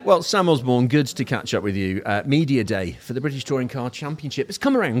Well, Sam Osbourne, good to catch up with you. Media Day for the British Touring Car Championship. It's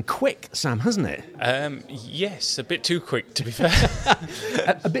come around quick, Sam, hasn't it? Yes, a bit too quick, to be fair.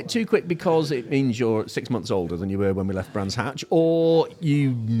 A bit too quick because it means you're 6 months older than you were when we left Brands Hatch, or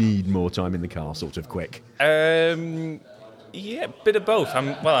you need more time in the car, sort of quick? Yeah, a bit of both.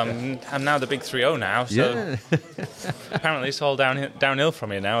 I'm now the big 3-0 now, so yeah. Apparently it's all downhill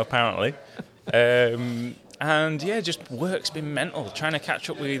from here now, apparently. And yeah, just work's been mental. Trying to catch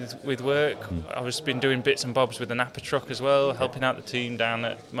up with work. I've just been doing bits and bobs with the NAPA truck as well, helping out the team down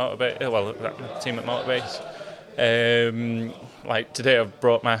at Motorbase. The team at Motorbase. Like today,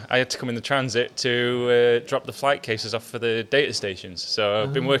 I had to come in the transit to drop the flight cases off for the data stations. So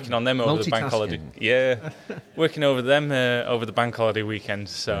I've been working on them over the bank holiday. Yeah, working over them over the bank holiday weekend.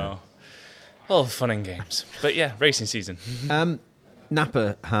 So all fun and games. But yeah, racing season.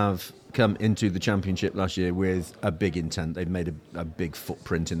 NAPA have come into the championship last year with a big intent. They've made a big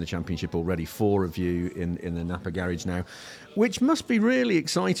footprint in the championship already. 4 of you in the NAPA garage now, which must be really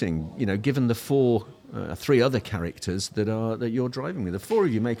exciting, given the 3 other characters that you're driving with. The 4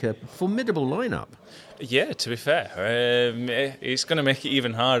 of you make a formidable lineup. Yeah, to be fair, it's going to make it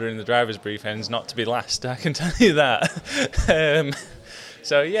even harder in the drivers' brief ends not to be last, I can tell you that.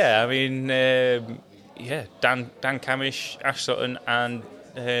 So yeah, I mean, Dan Camish, Ash Sutton and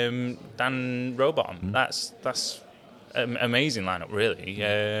Dan Robot. That's an amazing lineup, really.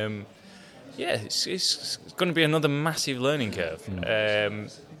 It's going to be another massive learning curve,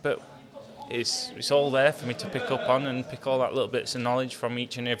 but it's all there for me to pick up on and pick all that little bits of knowledge from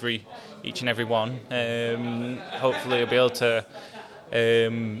each and every one. Hopefully, I'll be able to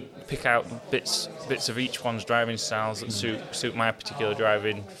pick out bits of each one's driving styles that suit my particular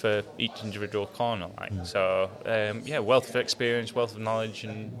driving for each individual corner. So, wealth of experience, wealth of knowledge,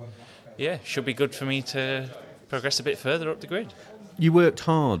 and should be good for me to progress a bit further up the grid. You worked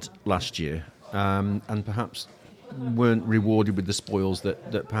hard last year, and perhaps weren't rewarded with the spoils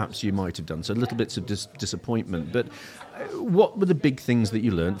that perhaps you might have done. So little bits of disappointment. But what were the big things that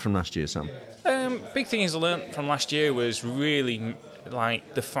you learned from last year, Sam? Big things I learned from last year was really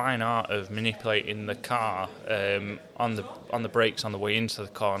like the fine art of manipulating the car on the brakes on the way into the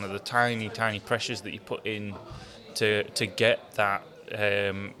corner, the tiny pressures that you put in to get that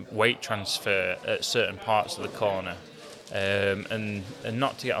weight transfer at certain parts of the corner, and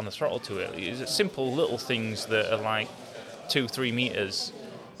not to get on the throttle too early. It's simple little things that are like 2-3 meters,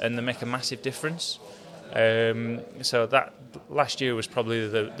 and they make a massive difference. So that last year was probably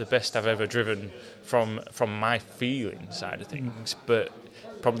the best I've ever driven from my feeling side of things, but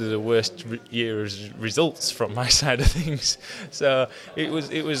probably the worst year's results from my side of things. So it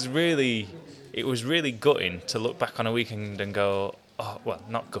was really gutting to look back on a weekend and go,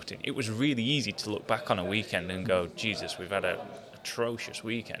 not gutting. It was really easy to look back on a weekend and go, Jesus, we've had an atrocious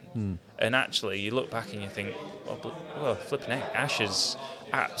weekend. And actually, you look back and you think, well, flipping heck, Ash is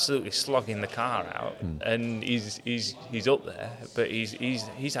absolutely slogging the car out, and he's up there, but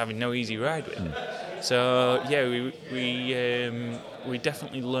he's having no easy ride with it. So yeah, we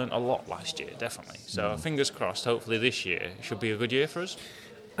definitely learnt a lot last year, definitely. So fingers crossed. Hopefully this year should be a good year for us.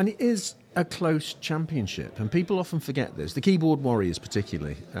 And it is a close championship, and people often forget this. The keyboard warriors,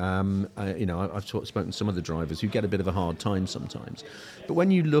 particularly. I've spoken to some of the drivers who get a bit of a hard time sometimes. But when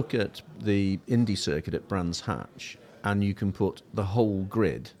you look at the Indy circuit at Brands Hatch, and you can put the whole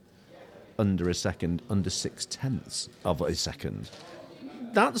grid under a second, under 0.6 of a second,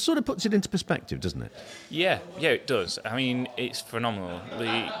 that sort of puts it into perspective, doesn't it? Yeah, it does. I mean, it's phenomenal.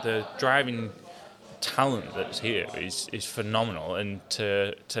 The driving talent that's here is phenomenal, and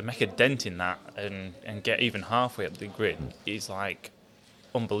to make a dent in that and get even halfway up the grid is like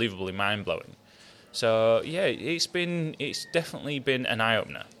unbelievably mind-blowing. So yeah, it's definitely been an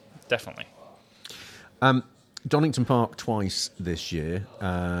eye-opener, definitely. Donington Park twice this year.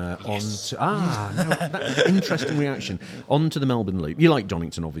 Yes. Interesting reaction. On to the Melbourne Loop. You like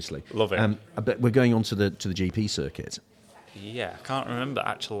Donington, obviously. Love it. But we're going on to the GP circuit. Yeah, I can't remember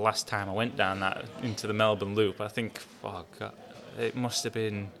actual last time I went down that into the Melbourne Loop. I think, it must have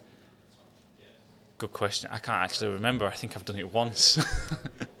been. Good question. I can't actually remember. I think I've done it once.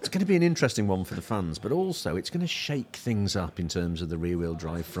 It's going to be an interesting one for the fans, but also it's going to shake things up in terms of the rear-wheel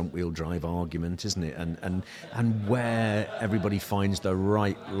drive, front-wheel drive argument, isn't it? And where everybody finds the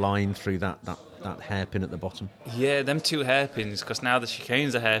right line through that that hairpin at the bottom. Yeah, them 2 hairpins, because now the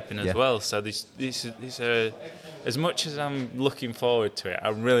chicane's a hairpin as well. So this as much as I'm looking forward to it,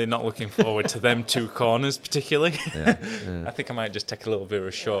 I'm really not looking forward to them 2 corners particularly. I think I might just take a little bit of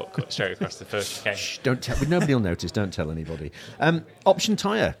a shortcut straight across the first chicane. Shh, don't tell. Nobody will notice. Don't tell anybody. Option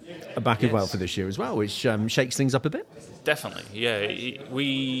tyre back as well for this year as well, which shakes things up a bit. Definitely, yeah.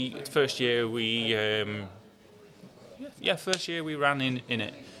 First year we ran in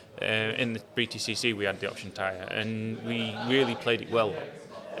it. In the BTCC we had the option tyre, and we really played it well.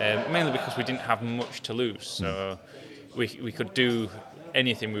 Mainly because we didn't have much to lose, so we could do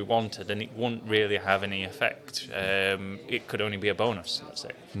anything we wanted, and it wouldn't really have any effect. It could only be a bonus, let's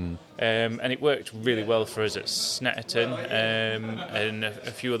say. And it worked really well for us at Snetterton and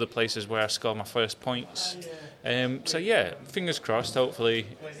a few other places where I scored my first points. So yeah, fingers crossed. Hopefully,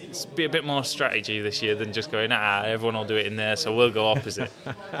 it's be a bit more strategy this year than just going, everyone will do it in there, so we'll go opposite.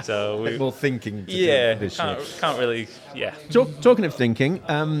 So a bit more thinking. This year. Can't really. Yeah. Talking of thinking,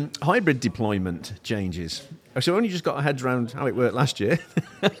 hybrid deployment changes. So we only just got our heads around how it worked last year,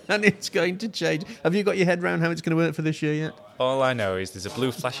 and it's going to change. Have you got your head around how it's going to work for this year yet? All I know is there's a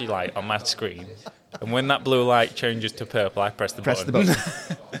blue flashy light on my screen, and when that blue light changes to purple, I press the button.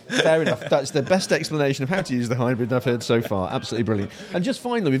 Fair enough. That's the best explanation of how to use the hybrid I've heard so far. Absolutely brilliant. And just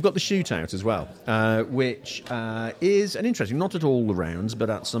finally, we've got the shootout as well, which is an interesting, not at all the rounds, but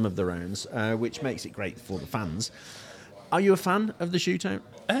at some of the rounds, which makes it great for the fans. Are you a fan of the shootout?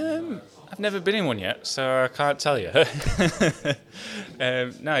 I've never been in one yet, so I can't tell you.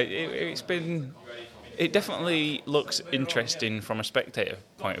 No, it definitely looks interesting from a spectator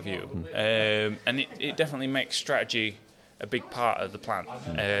point of view, and it definitely makes strategy a big part of the plan.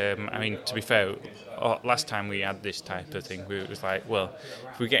 I mean, to be fair, last time we had this type of thing, it was like, well,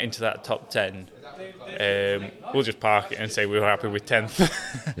 if we get into that top 10, we'll just park it and say we're happy with 10th,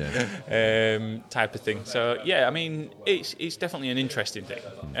 type of thing. So yeah, I mean, it's definitely an interesting thing,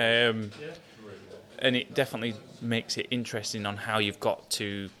 and it definitely makes it interesting on how you've got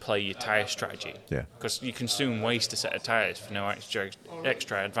to play your tyre strategy. Yeah, because you consume waste a set of tyres for no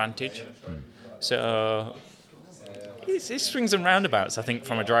extra advantage. So it swings and roundabouts, I think,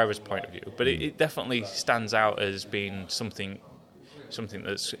 from a driver's point of view, but it definitely stands out as being something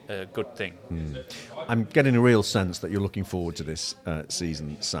that's a good thing. I'm getting a real sense that you're looking forward to this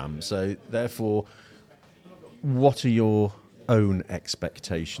season, Sam. So, therefore, what are your own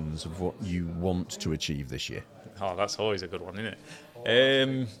expectations of what you want to achieve this year? Oh, that's always a good one, isn't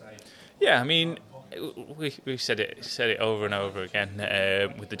it? Yeah, I mean, we said it over and over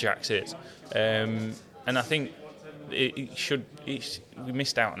again with the Jack Sears, and I think we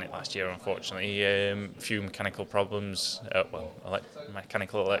missed out on it last year, unfortunately. A few mechanical problems,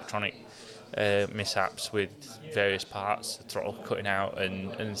 mechanical electronic mishaps with various parts, the throttle cutting out,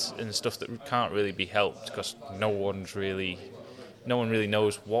 and stuff that can't really be helped because no one really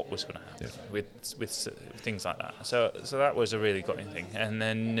knows what was going to happen with things like that. So that was a really gutting thing, and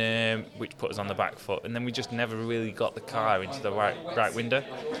then which put us on the back foot, and then we just never really got the car into the right window,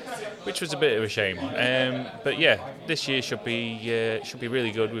 which was a bit of a shame. But yeah, this year should be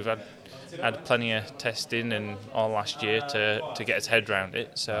really good. We've had plenty of testing and all last year to get its head around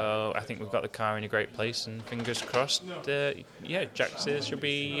it. So I think we've got the car in a great place, and fingers crossed, Jack Sears should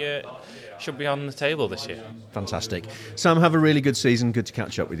be on the table this year. Fantastic. Sam, have a really good season. Good to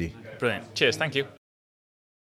catch up with you. Brilliant. Cheers. Thank you.